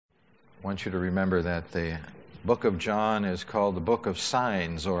want you to remember that the book of John is called the book of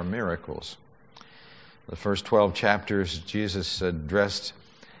signs or miracles. The first 12 chapters, Jesus addressed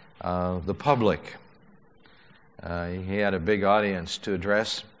the public. He had a big audience to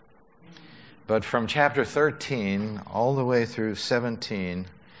address. But from chapter 13 all the way through 17,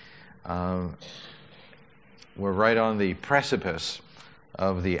 we're right on the precipice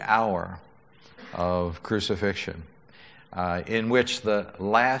of the hour of crucifixion, in which the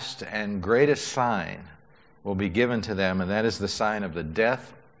last and greatest sign will be given to them, and that is the sign of the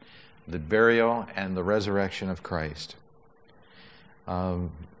death, the burial, and the resurrection of Christ.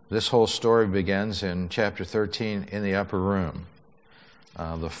 This whole story begins in chapter 13 in the upper room,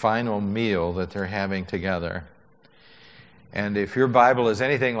 the final meal that they're having together. And if your Bible is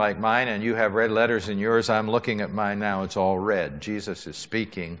anything like mine and you have red letters in yours, I'm looking at mine now, it's all red. Jesus is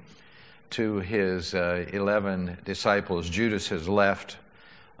speaking to his 11 disciples. Judas has left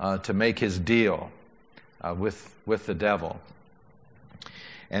to make his deal with the devil.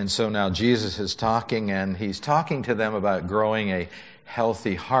 And so now Jesus is talking, and he's talking to them about growing a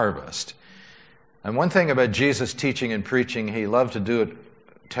healthy harvest. And one thing about Jesus' teaching and preaching, he loved to do it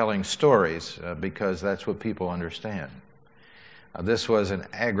telling stories because that's what people understand. This was an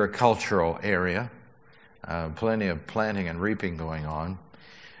agricultural area, plenty of planting and reaping going on.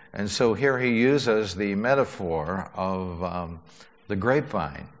 And so here he uses the metaphor of the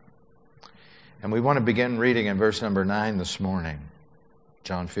grapevine. And we want to begin reading in verse number 9 this morning.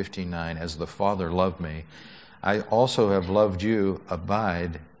 John 15:9, as the Father loved me, I also have loved you.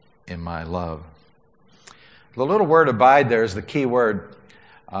 Abide in my love. The little word abide there is the key word.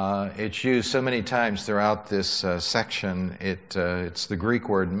 It's used so many times throughout this section. It's the Greek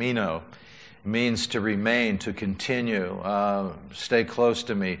word meno. It means to remain, to continue, stay close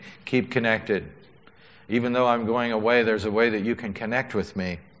to me, keep connected. Even though I'm going away, there's a way that you can connect with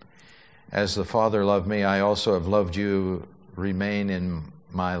me. As the Father loved me, I also have loved you. Remain in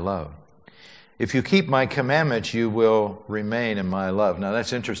my love. If you keep my commandments, you will remain in my love. Now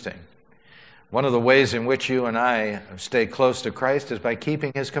that's interesting. One of the ways in which you and I stay close to Christ is by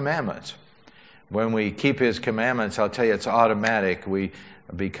keeping his commandments. When we keep his commandments, I'll tell you, it's automatic.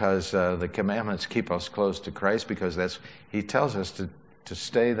 Because the commandments keep us close to Christ, because he tells us to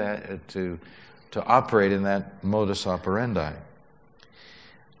stay to operate in that modus operandi.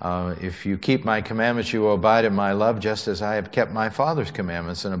 If you keep my commandments, you will abide in my love, just as I have kept my Father's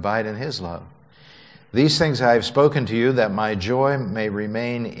commandments and abide in his love. These things I have spoken to you, that my joy may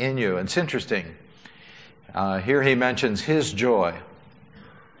remain in you. And it's interesting. Here he mentions his joy.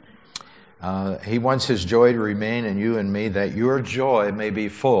 He wants his joy to remain in you and me, that your joy may be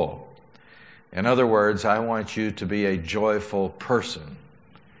full. In other words, I want you to be a joyful person.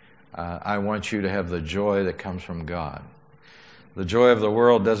 I want you to have the joy that comes from God. The joy of the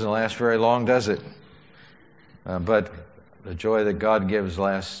world doesn't last very long, does it? But the joy that God gives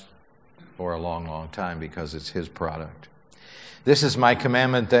lasts for a long, long time because it's his product. This is my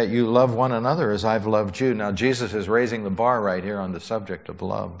commandment, that you love one another as I've loved you. Now, Jesus is raising the bar right here on the subject of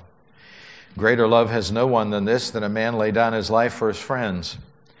love. Greater love has no one than this, that a man lay down his life for his friends.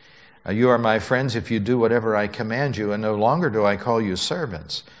 You are my friends if you do whatever I command you, and no longer do I call you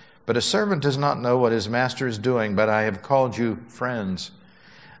servants. But a servant does not know what his master is doing, but I have called you friends.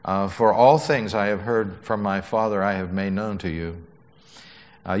 For all things I have heard from my Father I have made known to you.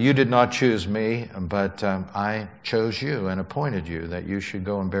 You did not choose me, but I chose you and appointed you, that you should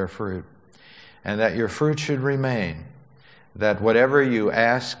go and bear fruit, and that your fruit should remain, that whatever you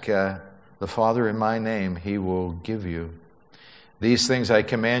ask the Father in my name, he will give you. These things I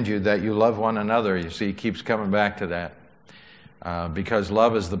command you, that you love one another. You see, he keeps coming back to that. Because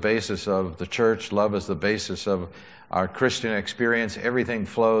love is the basis of the church. Love is the basis of our Christian experience. Everything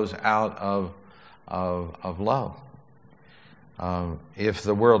flows out of love. If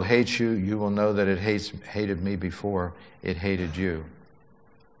the world hates you, you will know that it hated me before it hated you.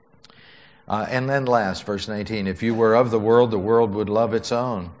 And then last, verse 19, if you were of the world would love its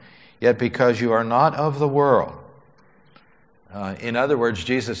own. Yet because you are not of the world. In other words,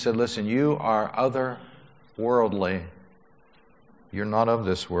 Jesus said, listen, you are otherworldly. You're not of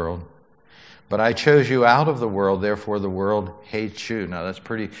this world. But I chose you out of the world, therefore the world hates you. Now that's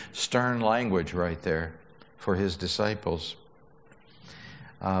pretty stern language right there for his disciples.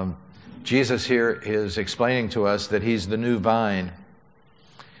 Jesus here is explaining to us that he's the new vine.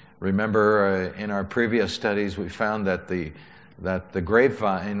 Remember, in our previous studies, we found that the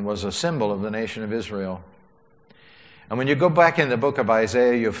grapevine was a symbol of the nation of Israel. And when you go back in the book of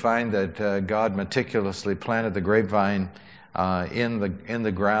Isaiah, you'll find that God meticulously planted the grapevine in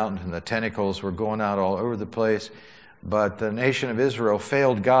the ground, and the tentacles were going out all over the place. But the nation of Israel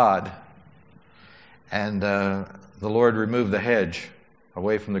failed God and the Lord removed the hedge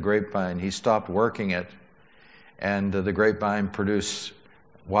away from the grapevine. He stopped working it, and the grapevine produced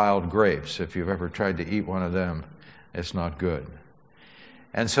wild grapes. If you've ever tried to eat one of them, it's not good.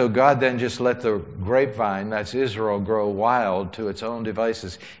 And so God then just let the grapevine, that's Israel, grow wild to its own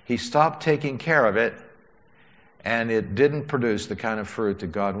devices. He stopped taking care of it, and it didn't produce the kind of fruit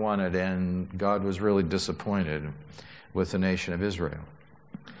that God wanted, and God was really disappointed with the nation of Israel.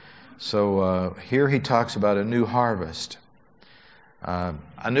 So here he talks about a new harvest.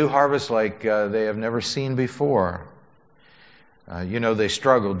 A new harvest like they have never seen before. They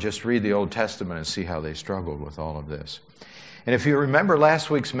struggled. Just read the Old Testament and see how they struggled with all of this. And if you remember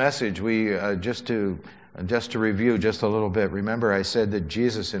last week's message, we just to review just a little bit, remember I said that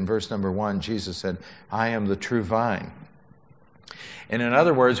Jesus, in verse number 1, Jesus said, I am the true vine. And in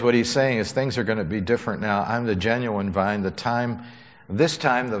other words, what he's saying is things are going to be different now. I'm the genuine vine. This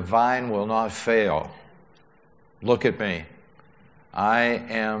time the vine will not fail. Look at me. I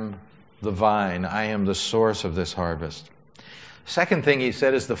am the vine. I am the source of this harvest. Second thing he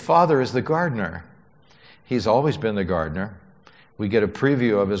said is the Father is the gardener. He's always been the gardener. We get a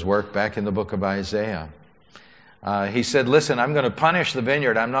preview of his work back in the book of Isaiah. He said, listen, I'm going to punish the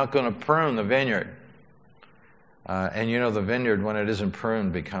vineyard. I'm not going to prune the vineyard. And the vineyard, when it isn't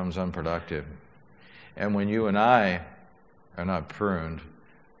pruned, becomes unproductive. And when you and I are not pruned,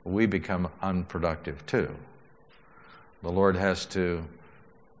 we become unproductive too. The Lord has to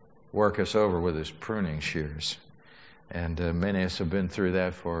work us over with his pruning shears. And many of us have been through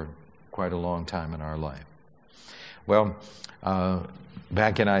that for quite a long time in our life. Well,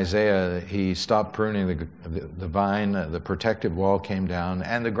 back in Isaiah, he stopped pruning the vine, the protective wall came down,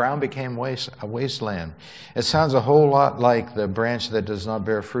 and the ground became a wasteland. It sounds a whole lot like the branch that does not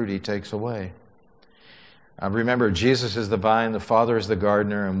bear fruit he takes away. Remember, Jesus is the vine, the Father is the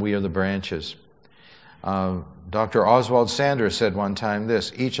gardener, and we are the branches. Dr. Oswald Sanders said one time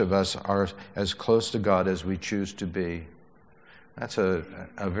this, each of us are as close to God as we choose to be. That's a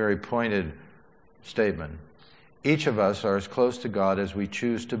very pointed statement. Each of us are as close to God as we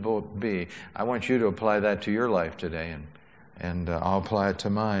choose to be. I want you to apply that to your life today, and I'll apply it to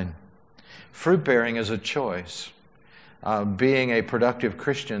mine. Fruit bearing is a choice. Being a productive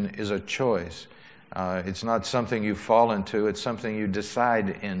Christian is a choice. It's not something you fall into, it's something you decide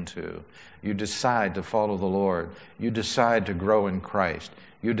into. You decide to follow the Lord. You decide to grow in Christ.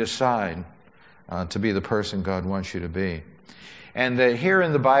 You decide to be the person God wants you to be. And here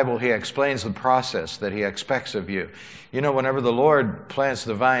in the Bible, he explains the process that he expects of you. Whenever the Lord plants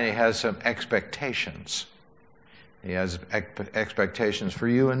the vine, he has some expectations. He has expectations for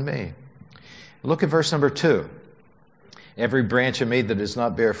you and me. Look at verse number 2. Every branch in me that does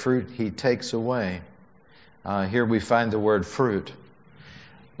not bear fruit, he takes away. Here we find the word fruit.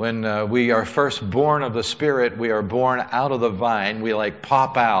 When we are first born of the Spirit, we are born out of the vine. We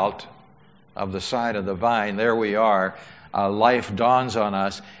pop out of the side of the vine. There we are. Life dawns on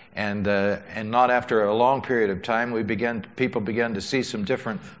us, and not after a long period of time, people begin to see some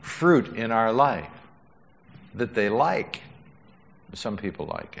different fruit in our life that they like. Some people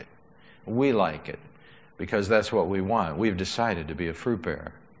like it. We like it because that's what we want. We've decided to be a fruit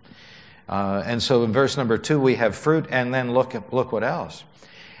bearer. And so in verse number 2, we have fruit, and then look what else.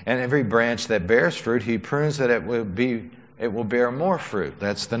 And every branch that bears fruit, he prunes that it will bear more fruit.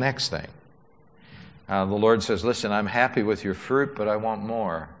 That's the next thing. The Lord says, listen, I'm happy with your fruit, but I want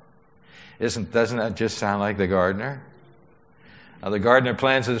more. Doesn't that just sound like the gardener? The gardener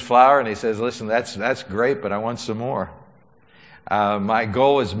plants his flower and he says, listen, that's great, but I want some more. My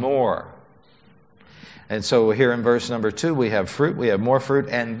goal is more. And so here in verse number 2, we have fruit, we have more fruit,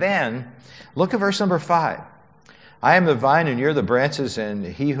 and then look at verse number 5. I am the vine and you're the branches, and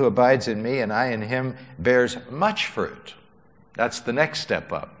he who abides in me and I in him bears much fruit. That's the next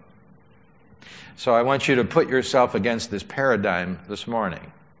step up. So I want you to put yourself against this paradigm this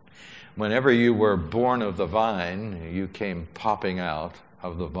morning. Whenever you were born of the vine, you came popping out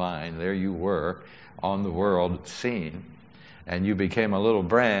of the vine. There you were on the world scene, and you became a little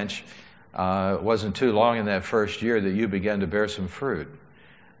branch. It wasn't too long in that first year that you began to bear some fruit.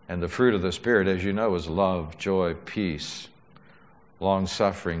 And the fruit of the Spirit, as you know, is love, joy, peace,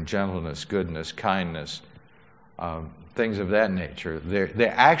 long-suffering, gentleness, goodness, kindness, things of that nature. They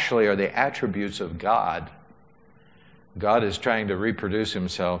actually are the attributes of God. God is trying to reproduce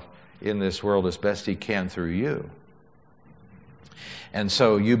himself in this world as best he can through you. And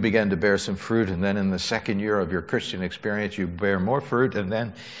so you begin to bear some fruit, and then in the second year of your Christian experience, you bear more fruit, and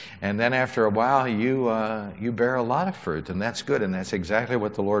then after a while, you bear a lot of fruit, and that's good, and that's exactly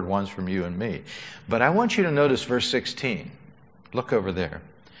what the Lord wants from you and me. But I want you to notice verse 16. Look over there.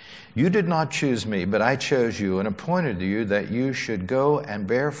 You did not choose me, but I chose you and appointed you that you should go and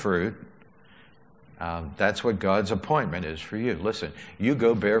bear fruit. That's what God's appointment is for you. Listen, you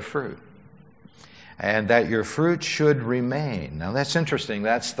go bear fruit. And that your fruit should remain. Now that's interesting.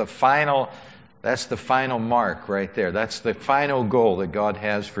 That's the final mark right there. That's the final goal that God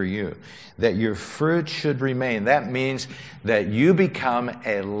has for you. That your fruit should remain. That means that you become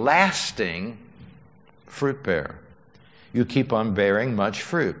a lasting fruit bearer. You keep on bearing much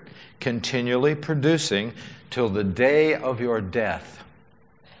fruit, continually producing till the day of your death.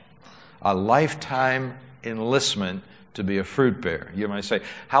 A lifetime enlistment to be a fruit bearer. You might say,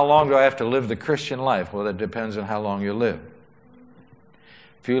 how long do I have to live the Christian life? Well, it depends on how long you live.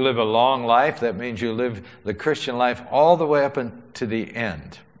 If you live a long life, that means you live the Christian life all the way up to the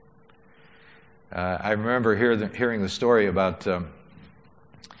end. I remember hearing the story about the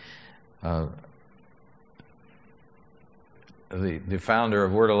founder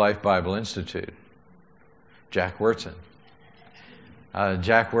of Word of Life Bible Institute, Jack Wyrtzen.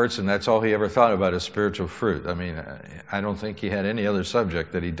 Jack Wyrtzen, that's all he ever thought about is spiritual fruit. I mean, I don't think he had any other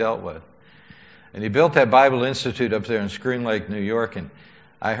subject that he dealt with. And he built that Bible Institute up there in Scream Lake, New York, and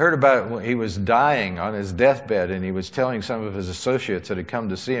I heard about it when he was dying on his deathbed, and he was telling some of his associates that had come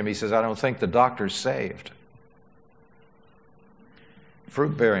to see him, he says, I don't think the doctor's saved.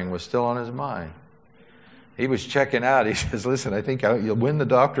 Fruit bearing was still on his mind. He was checking out. He says, listen, I think you'll win the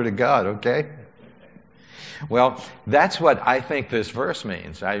doctor to God, okay? Well, that's what I think this verse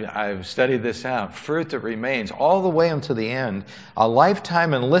means. I've studied this out. Fruit that remains all the way unto the end. A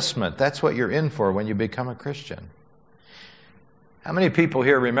lifetime enlistment. That's what you're in for when you become a Christian. How many people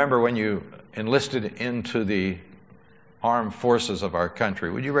here remember when you enlisted into the armed forces of our country?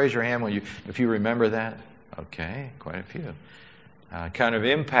 Would you raise your hand if you remember that? Okay, quite a few. Kind of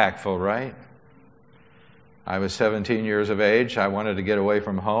impactful, right? I was 17 years of age. I wanted to get away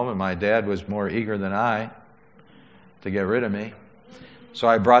from home, and my dad was more eager than I to get rid of me. So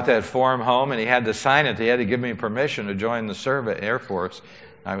I brought that form home, and he had to sign it. He had to give me permission to join the Air Force.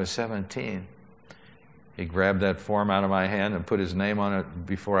 I was 17. He grabbed that form out of my hand and put his name on it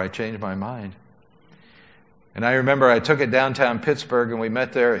before I changed my mind. And I remember I took it downtown Pittsburgh, and we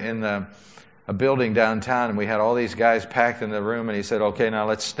met there in a building downtown, and we had all these guys packed in the room, and he said, okay, now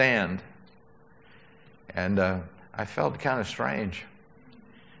let's stand. And I felt kind of strange.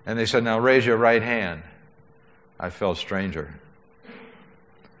 And they said, now raise your right hand. I felt stranger.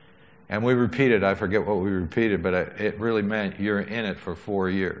 And we repeated, I forget what we repeated, but it really meant you're in it for 4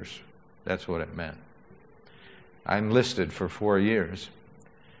 years. That's what it meant. I enlisted for 4 years.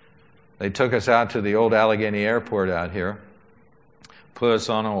 They took us out to the old Allegheny Airport out here, put us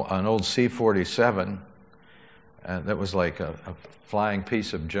on an old C-47 that was like a flying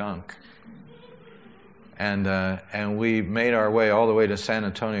piece of junk. And we made our way all the way to San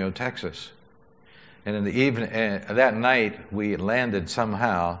Antonio, Texas. And in the evening, that night, we landed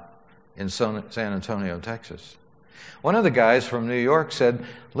somehow in San Antonio, Texas. One of the guys from New York said,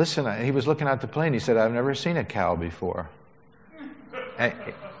 listen, he was looking out the plane, he said, I've never seen a cow before.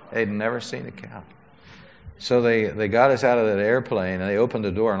 They'd never seen a cow. So they got us out of that airplane, and they opened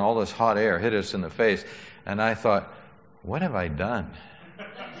the door, and all this hot air hit us in the face. And I thought, what have I done?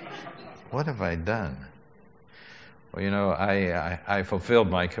 What have I done? Well, you know, I fulfilled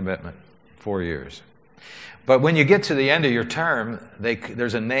my commitment, 4 years. But when you get to the end of your term,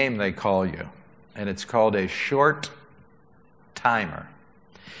 there's a name they call you, and it's called a short timer.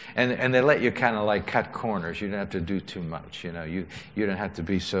 And they let you kind of like cut corners. You don't have to do too much. You know, you don't have to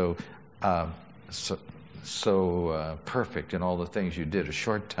be so perfect in all the things you did. A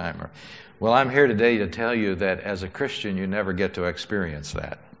short timer. Well, I'm here today to tell you that as a Christian, you never get to experience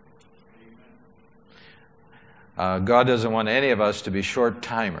that. God doesn't want any of us to be short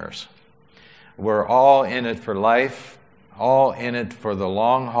timers. We're all in it for life, all in it for the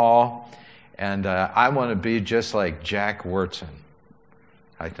long haul, and I want to be just like Jack Wyrtzen.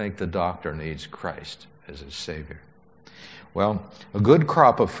 I think the doctor needs Christ as his Savior. Well, a good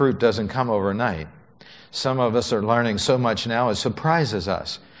crop of fruit doesn't come overnight. Some of us are learning so much now it surprises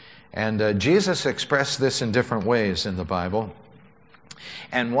us. And Jesus expressed this in different ways in the Bible.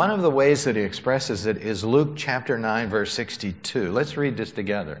 And one of the ways that he expresses it is Luke chapter 9, verse 62. Let's read this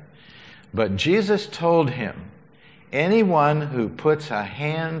together. But Jesus told him, anyone who puts a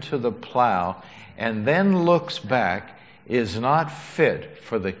hand to the plow and then looks back is not fit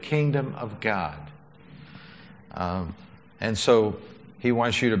for the kingdom of God. And so he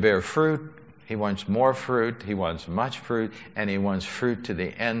wants you to bear fruit. He wants more fruit. He wants much fruit. And he wants fruit to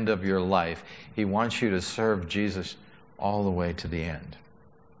the end of your life. He wants you to serve Jesus all the way to the end.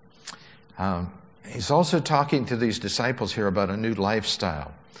 he's also talking to these disciples here about a new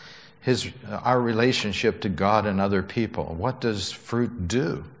lifestyle. Our relationship to God and other people. What does fruit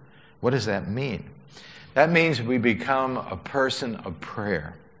do? What does that mean? That means we become a person of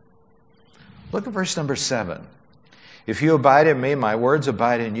prayer. Look at verse number 7. If you abide in me, my words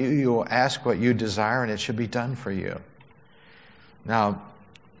abide in you, you will ask what you desire and it shall be done for you. Now,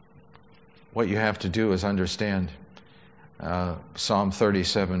 what you have to do is understand Psalm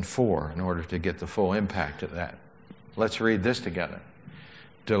 37:4 in order to get the full impact of that. Let's read this together.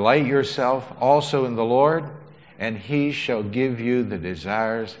 Delight yourself also in the Lord, and he shall give you the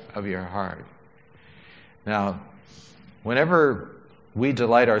desires of your heart. Now, whenever we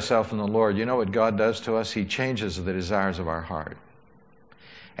delight ourselves in the Lord, you know what God does to us? He changes the desires of our heart.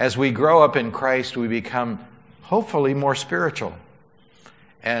 As we grow up in Christ, we become hopefully more spiritual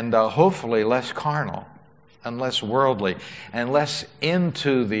and hopefully less carnal and less worldly and less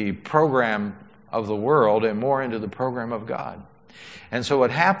into the program of the world and more into the program of God. And so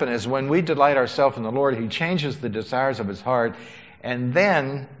what happens is when we delight ourselves in the Lord, he changes the desires of his heart, and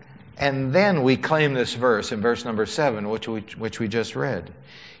then we claim this verse in verse number 7, which we just read.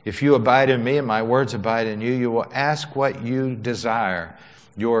 If you abide in me and my words abide in you, you will ask what you desire,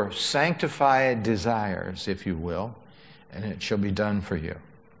 your sanctified desires, if you will, and it shall be done for you.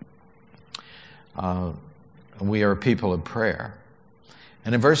 We are a people of prayer.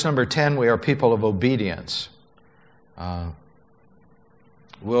 And in verse number 10, we are people of obedience.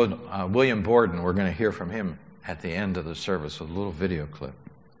 William Borden, we're going to hear from him at the end of the service with a little video clip.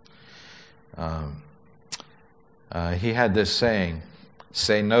 He had this saying,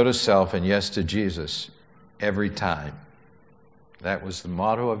 say no to self and yes to Jesus every time. That was the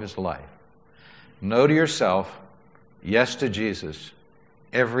motto of his life. No to yourself, yes to Jesus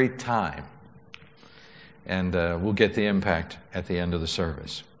every time. And we'll get the impact at the end of the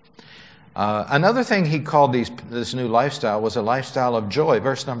service. Another thing he called this new lifestyle was a lifestyle of joy.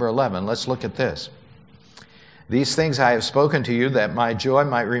 Verse number 11, let's look at this. These things I have spoken to you, that my joy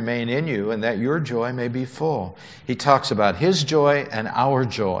might remain in you, and that your joy may be full. He talks about his joy and our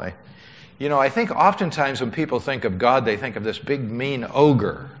joy. You know, I think oftentimes when people think of God, they think of this big, mean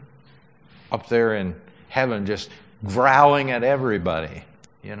ogre up there in heaven just growling at everybody,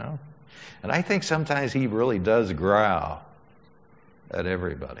 you know. And I think sometimes he really does growl at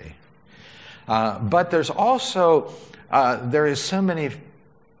everybody. But there's also, there are so many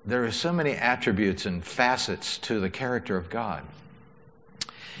attributes and facets to the character of God.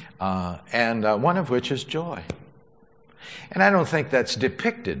 And one of which is joy. And I don't think that's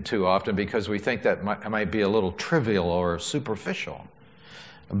depicted too often because we think that might be a little trivial or superficial.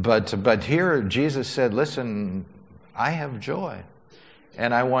 But here Jesus said, listen, I have joy.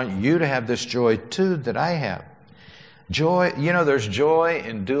 And I want you to have this joy too that I have. Joy, you know, there's joy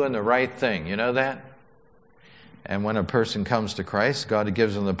in doing the right thing. You know that? And when a person comes to Christ, God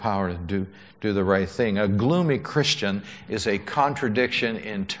gives them the power to do the right thing. A gloomy Christian is a contradiction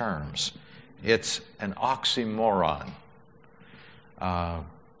in terms. It's an oxymoron. A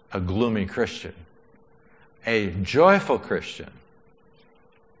gloomy Christian. A joyful Christian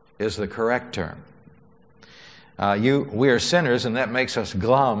is the correct term. We are sinners, and that makes us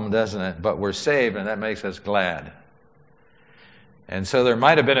glum, doesn't it? But we're saved, and that makes us glad. And so there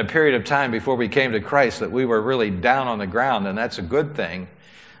might have been a period of time before we came to Christ that we were really down on the ground, and that's a good thing.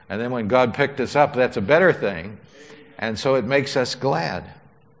 And then when God picked us up, that's a better thing. And so it makes us glad.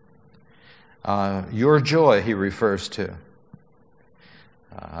 Your joy, he refers to.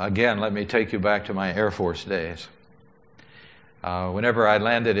 Again, let me take you back to my Air Force days. Whenever I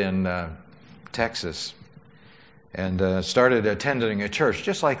landed in Texas, and started attending a church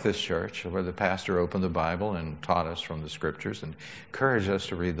just like this church where the pastor opened the Bible and taught us from the Scriptures and encouraged us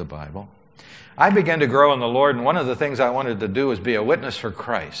to read the Bible. I began to grow in the Lord, and one of the things I wanted to do was be a witness for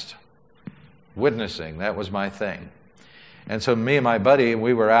Christ. Witnessing, that was my thing. And so me and my buddy,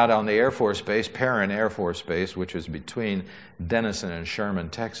 we were out on the Air Force Base, Perrin Air Force Base, which is between Denison and Sherman,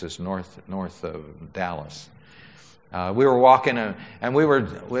 Texas, north of Dallas. We were walking, and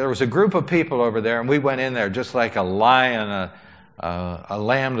there was a group of people over there, and we went in there just like a lion, a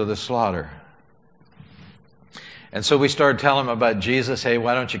lamb to the slaughter. And so we started telling them about Jesus. Hey,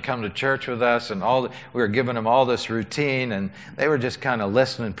 why don't you come to church with us? And we were giving them all this routine, and they were just kind of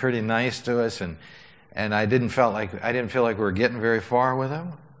listening pretty nice to us. And I didn't feel like we were getting very far with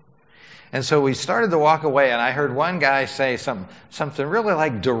them. And so we started to walk away, and I heard one guy say something really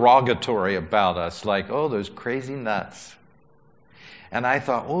like derogatory about us, like, oh, those crazy nuts. And I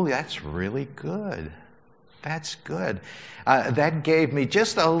thought, oh, that's really good. That's good. That gave me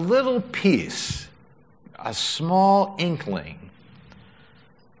just a little piece, a small inkling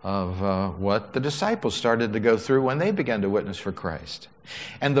of what the disciples started to go through when they began to witness for Christ.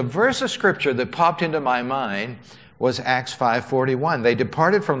 And the verse of Scripture that popped into my mind was Acts 5:41. They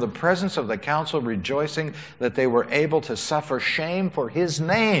departed from the presence of the council, rejoicing that they were able to suffer shame for His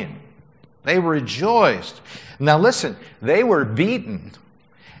name. They rejoiced. Now listen, they were beaten,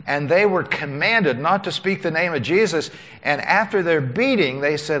 and they were commanded not to speak the name of Jesus. And after their beating,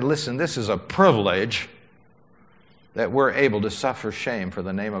 they said, listen, this is a privilege that we're able to suffer shame for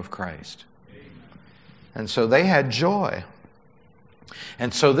the name of Christ. And so they had joy.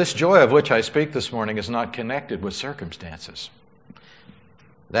 And so this joy of which I speak this morning is not connected with circumstances.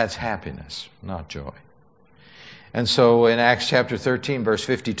 That's happiness, not joy. And so in Acts chapter 13, verse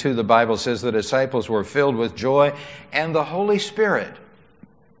 52, the Bible says the disciples were filled with joy and the Holy Spirit.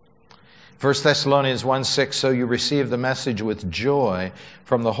 1 Thessalonians 1:6, so you receive the message with joy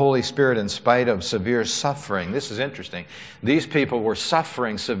from the Holy Spirit in spite of severe suffering. This is interesting. These people were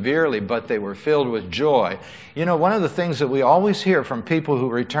suffering severely, but they were filled with joy. You know, one of the things that we always hear from people who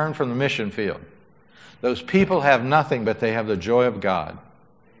return from the mission field, those people have nothing, but they have the joy of God.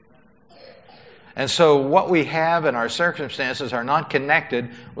 And so what we have in our circumstances are not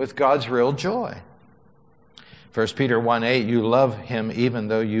connected with God's real joy. 1 Peter 1:8, you love Him even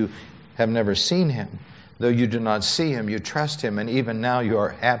though you have never seen Him. Though you do not see Him, you trust Him, and even now you are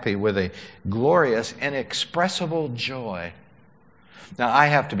happy with a glorious, inexpressible joy. Now, I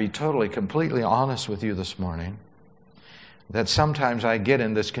have to be totally, completely honest with you this morning that sometimes I get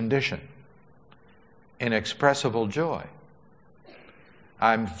in this condition, inexpressible joy.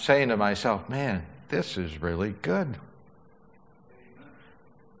 I'm saying to myself, man, this is really good.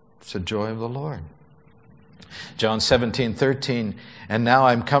 It's the joy of the Lord. John 17:13, and now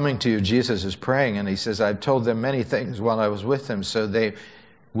I'm coming to you, Jesus is praying, and He says, I've told them many things while I was with them, so they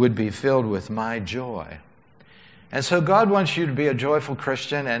would be filled with my joy. And so God wants you to be a joyful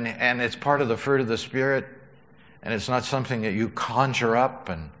Christian, and it's part of the fruit of the Spirit, and it's not something that you conjure up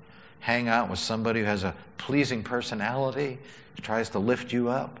and hang out with somebody who has a pleasing personality, who tries to lift you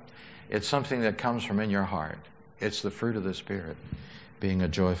up. It's something that comes from in your heart. It's the fruit of the Spirit, being a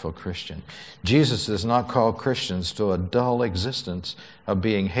joyful Christian. Jesus does not call Christians to a dull existence of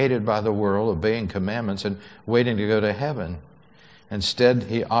being hated by the world, obeying commandments, and waiting to go to heaven. Instead,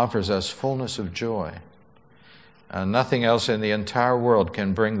 He offers us fullness of joy. Nothing else in the entire world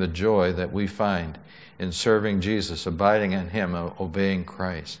can bring the joy that we find in serving Jesus, abiding in Him, obeying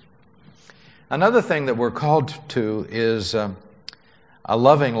Christ. Another thing that we're called to is a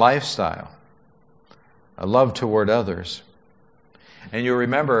loving lifestyle, a love toward others. And you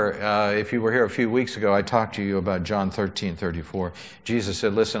remember, if you were here a few weeks ago, I talked to you about John 13:34. Jesus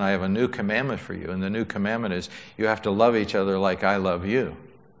said, listen, I have a new commandment for you, and the new commandment is you have to love each other like I love you.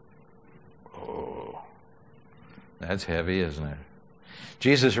 Oh, that's heavy, isn't it?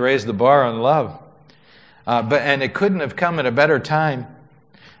 Jesus raised the bar on love. And it couldn't have come at a better time,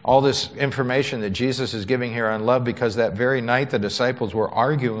 all this information that Jesus is giving here on love, because that very night the disciples were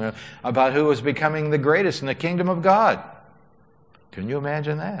arguing about who was becoming the greatest in the kingdom of God. Can you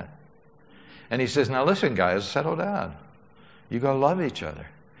imagine that? And He says, now listen, guys, settle down. You got to love each other.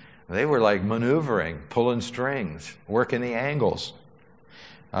 They were like maneuvering, pulling strings, working the angles.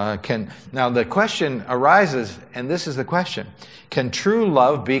 Now the question arises, and this is the question, can true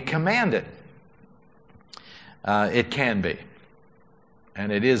love be commanded? It can be.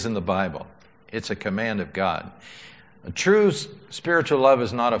 And it is in the Bible. It's a command of God. A true spiritual love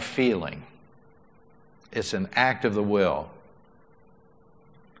is not a feeling. It's an act of the will.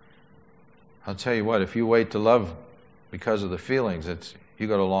 I'll tell you what, if you wait to love because of the feelings, you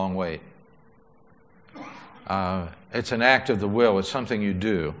got a long wait. It's an act of the will. It's something you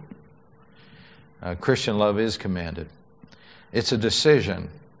do. Christian love is commanded. It's a decision.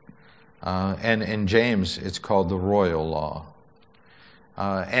 And in James, it's called the royal law.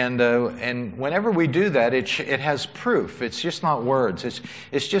 And whenever we do that, it has proof. It's just not words.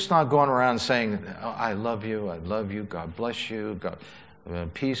 It's just not going around saying, oh, I love you, God bless you, God,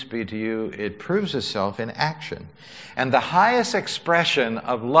 peace be to you. It proves itself in action. And the highest expression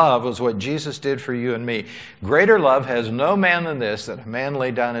of love was what Jesus did for you and me. Greater love has no man than this, that a man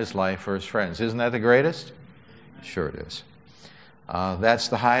lay down his life for his friends. Isn't that the greatest? Sure it is. That's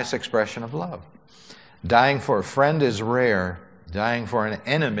the highest expression of love. Dying for a friend is rare. Dying for an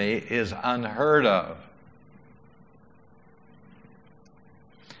enemy is unheard of.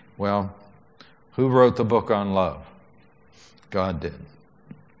 Well, who wrote the book on love? God did.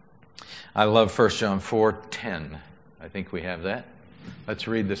 I love 1 John 4:10. I think we have that. Let's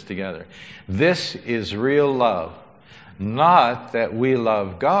read this together. This is real love. Not that we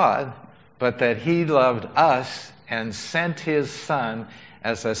love God, but that He loved us and sent His Son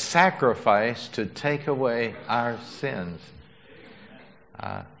as a sacrifice to take away our sins.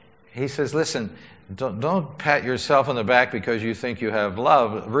 He says, listen, don't pat yourself on the back because you think you have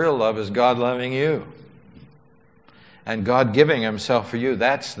love. Real love is God loving you. And God giving himself for you.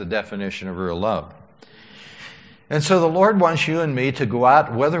 That's the definition of real love. And so the Lord wants you and me to go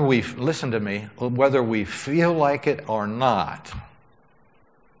out, listen to me, whether we feel like it or not.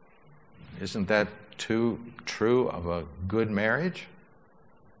 Isn't that too true of a good marriage?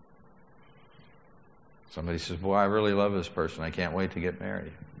 Somebody says, boy, I really love this person. I can't wait to get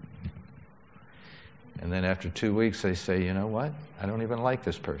married. And then after 2 weeks, they say, you know what? I don't even like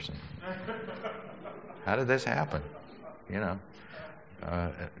this person. How did this happen? You know,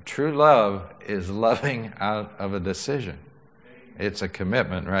 true love is loving out of a decision. It's a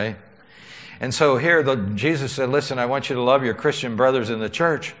commitment, right? And so here Jesus said, listen, I want you to love your Christian brothers in the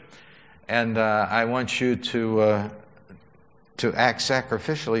church, and I want you to act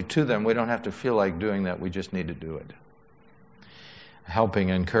sacrificially to them. We don't have to feel like doing that. We just need to do it. Helping,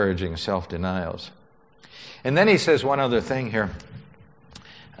 encouraging self-denials. And then he says one other thing here.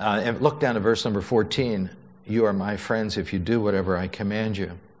 Look down to verse number 14. You are my friends if you do whatever I command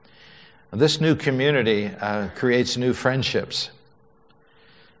you. This new community creates new friendships,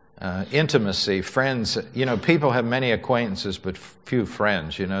 intimacy, friends. You know, people have many acquaintances but few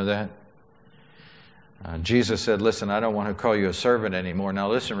friends. You know that? Jesus said, listen, I don't want to call you a servant anymore. Now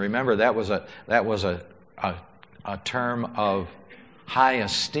listen, remember that was a term of high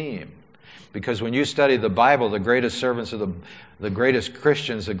esteem. Because when you study the Bible, the greatest servants of the greatest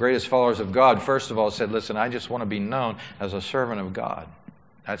Christians, the greatest followers of God, first of all said, listen, I just want to be known as a servant of God.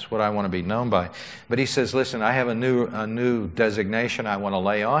 That's what I want to be known by. But he says, listen, I have a new designation I want to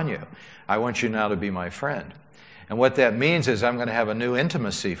lay on you. I want you now to be my friend. And what that means is I'm going to have a new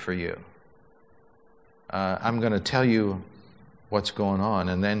intimacy for you. I'm going to tell you what's going on.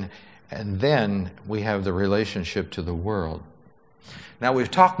 And then we have the relationship to the world. Now,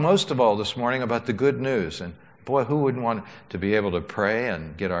 we've talked most of all this morning about the good news. And boy, who wouldn't want to be able to pray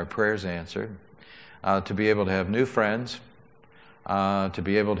and get our prayers answered? To be able to have new friends, to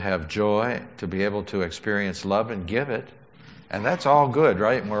be able to have joy, to be able to experience love and give it. And that's all good,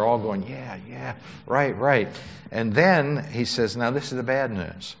 right? And we're all going, yeah, right. And then he says, now this is the bad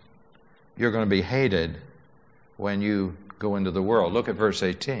news. You're going to be hated when you go into the world. Look at verse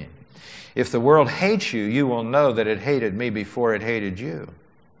 18. If the world hates you, you will know that it hated me before it hated you.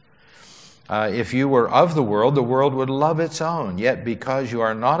 If you were of the world would love its own. Yet because you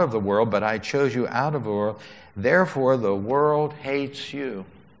are not of the world, but I chose you out of the world, therefore the world hates you.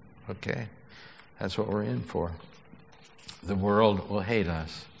 Okay? That's what we're in for. The world will hate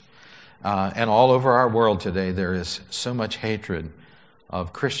us. And all over our world today, there is so much hatred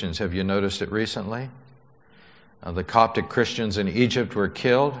of Christians. Have you noticed it recently? The Coptic Christians in Egypt were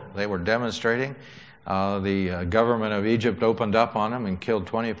killed. They were demonstrating. The government of Egypt opened up on them and killed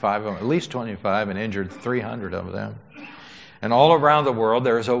at least 25, and injured 300 of them. And all around the world,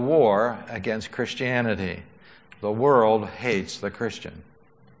 there is a war against Christianity. The world hates the Christian.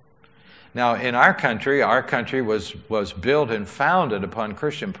 Now, in our country was built and founded upon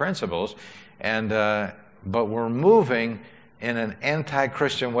Christian principles, but we're moving in an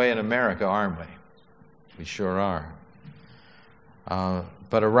anti-Christian way in America, aren't we? We sure are.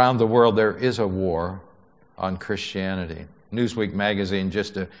 But around the world, there is a war on Christianity. Newsweek magazine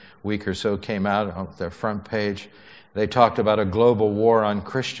just a week or so came out on their front page. They talked about a global war on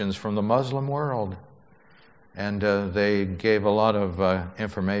Christians from the Muslim world. And they gave a lot of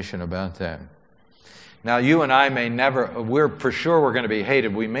information about that. Now, you and I we're going to be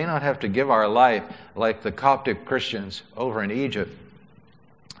hated. We may not have to give our life like the Coptic Christians over in Egypt.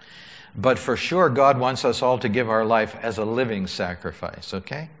 But for sure, God wants us all to give our life as a living sacrifice,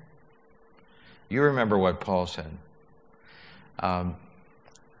 okay? You remember what Paul said. I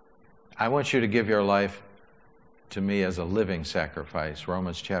want you to give your life to me as a living sacrifice,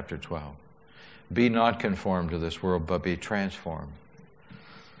 Romans chapter 12. Be not conformed to this world, but be transformed.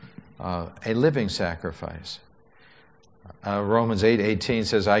 A living sacrifice. Romans 8:18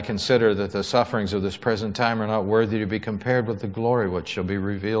 says, I consider that the sufferings of this present time are not worthy to be compared with the glory which shall be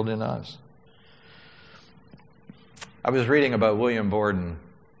revealed in us. I was reading about William Borden.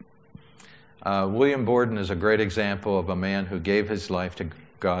 William Borden is a great example of a man who gave his life to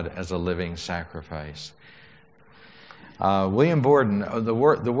God as a living sacrifice. William Borden,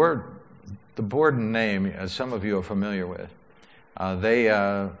 the Borden name, as some of you are familiar with,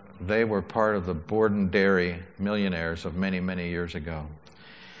 they were part of the Borden Dairy millionaires of many, many years ago.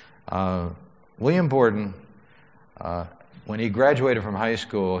 William Borden when he graduated from high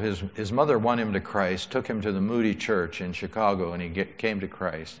school, his mother won him to Christ, took him to the Moody Church in Chicago, and he came to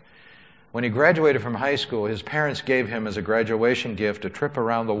Christ. When he graduated from high school, his parents gave him as a graduation gift a trip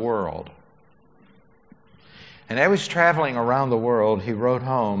around the world. And as he was traveling around the world, he wrote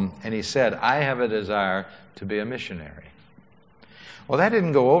home and he said, "I have a desire to be a missionary." Well, that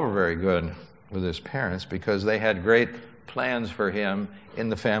didn't go over very good with his parents because they had great plans for him in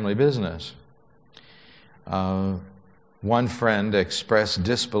the family business. One friend expressed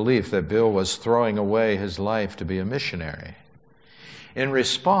disbelief that Bill was throwing away his life to be a missionary. In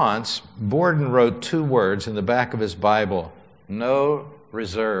response, Borden wrote 2 words in the back of his Bible, "No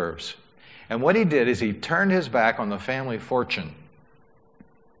reserves." And what he did is he turned his back on the family fortune.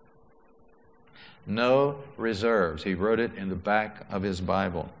 No reserves. He wrote it in the back of his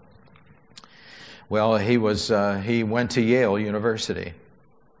Bible. Well, he went to Yale University.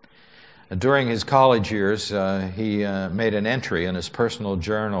 During his college years, he made an entry in his personal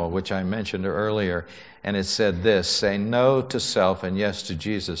journal, which I mentioned earlier, and it said this: "Say no to self and yes to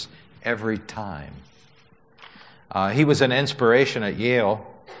Jesus every time." He was an inspiration at Yale.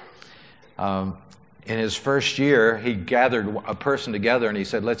 In his first year, he gathered a person together and he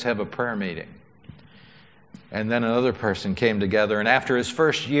said, "Let's have a prayer meeting." And then another person came together, and after his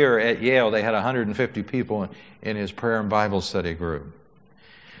first year at Yale, they had 150 people in his prayer and Bible study group.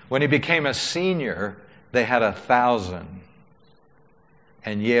 When he became a senior, they had 1,000,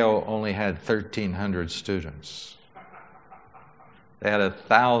 and Yale only had 1,300 students. They had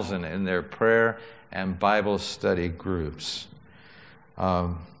 1,000 in their prayer and Bible study groups.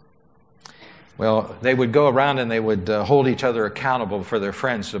 Well, they would go around and they would hold each other accountable for their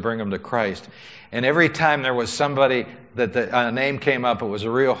friends to bring them to Christ. And every time there was somebody that a name came up, it was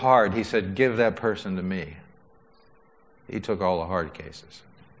real hard, he said, "Give that person to me." He took all the hard cases.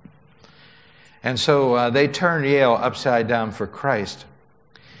 And so they turned Yale upside down for Christ.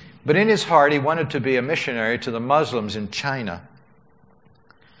 But in his heart, he wanted to be a missionary to the Muslims in China.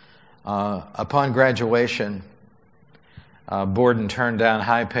 Upon graduation, Borden turned down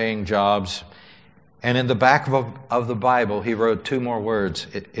high-paying jobs. And in the back of the Bible, he wrote 2 more words.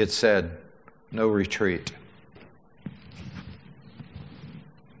 It said, "No retreat."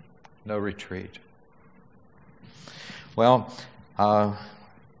 No retreat. Well,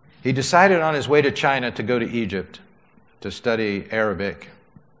 he decided on his way to China to go to Egypt to study Arabic.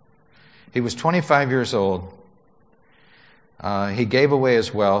 He was 25 years old. He gave away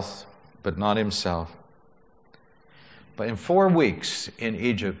his wealth, but not himself. But in 4 weeks in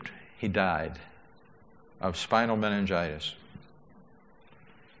Egypt, he died of spinal meningitis.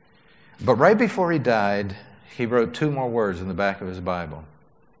 But right before he died, he wrote 2 more words in the back of his Bible.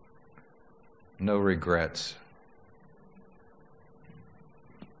 No regrets.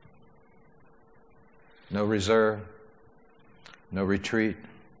 No reserve, no retreat,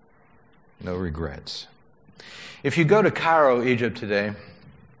 no regrets. If you go to Cairo, Egypt today,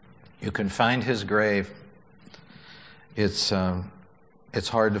 you can find his grave. It's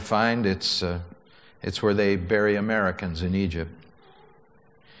hard to find. It's where they bury Americans in Egypt.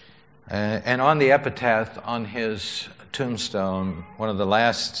 And on the epitaph on his tombstone, one of the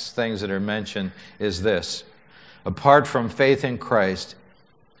last things that are mentioned is this: "Apart from faith in Christ,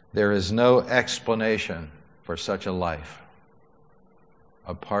 there is no explanation for such a life."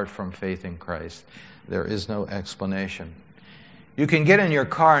 Apart from faith in Christ, there is no explanation. You can get in your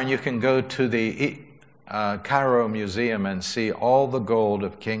car and you can go to the Cairo Museum and see all the gold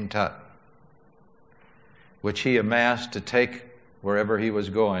of King Tut, which he amassed to take wherever he was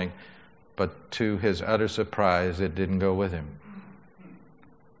going, but to his utter surprise, it didn't go with him.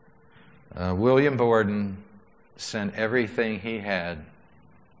 William Borden sent everything he had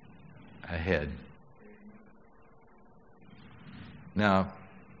ahead. Now,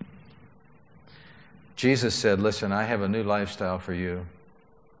 Jesus said, "Listen, I have a new lifestyle for you,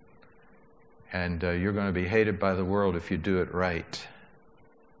 and you're going to be hated by the world if you do it right.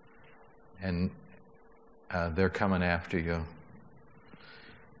 And they're coming after you."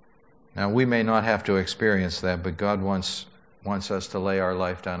 Now, we may not have to experience that, but God wants us to lay our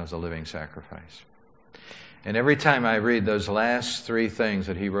life down as a living sacrifice. And every time I read those last 3 things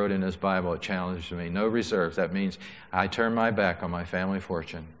that he wrote in his Bible, it challenges me. No reserves. That means I turn my back on my family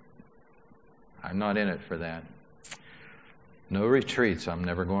fortune. I'm not in it for that. No retreats. I'm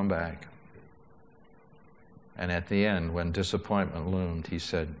never going back. And at the end, when disappointment loomed, he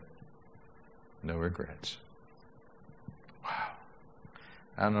said, no regrets. Wow.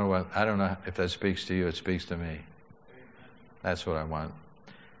 I don't know if that speaks to you. It speaks to me. That's what I want.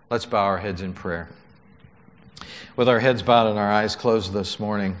 Let's bow our heads in prayer. With our heads bowed and our eyes closed this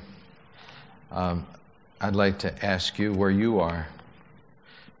morning, I'd like to ask you where you are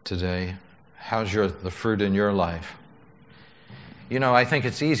today. How's the fruit in your life? You know, I think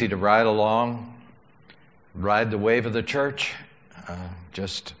it's easy to ride along, ride the wave of the church,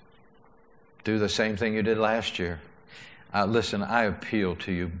 just do the same thing you did last year. Listen, I appeal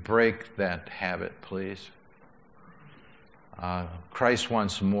to you, break that habit, please. Christ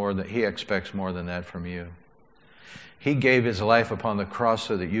wants more, He expects more than that from you. He gave His life upon the cross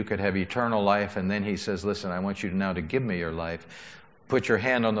so that you could have eternal life, and then He says, listen, I want you now to give me your life. Put your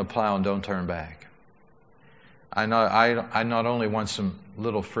hand on the plow and don't turn back. I not only want some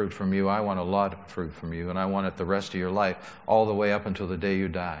little fruit from you, I want a lot of fruit from you, and I want it the rest of your life, all the way up until the day you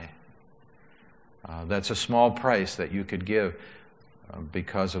die. That's a small price that you could give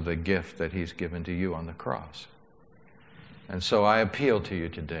because of the gift that He's given to you on the cross. And so I appeal to you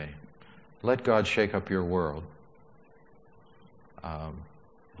today. Let God shake up your world.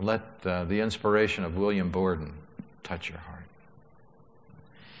 Let the inspiration of William Borden touch your heart.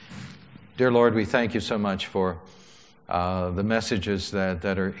 Dear Lord, we thank you so much for the messages that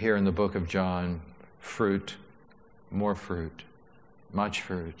are here in the book of John. Fruit, more fruit, much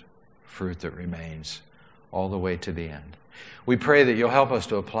fruit, fruit that remains all the way to the end. We pray that you'll help us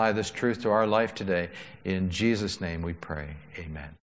to apply this truth to our life today. In Jesus' name we pray. Amen.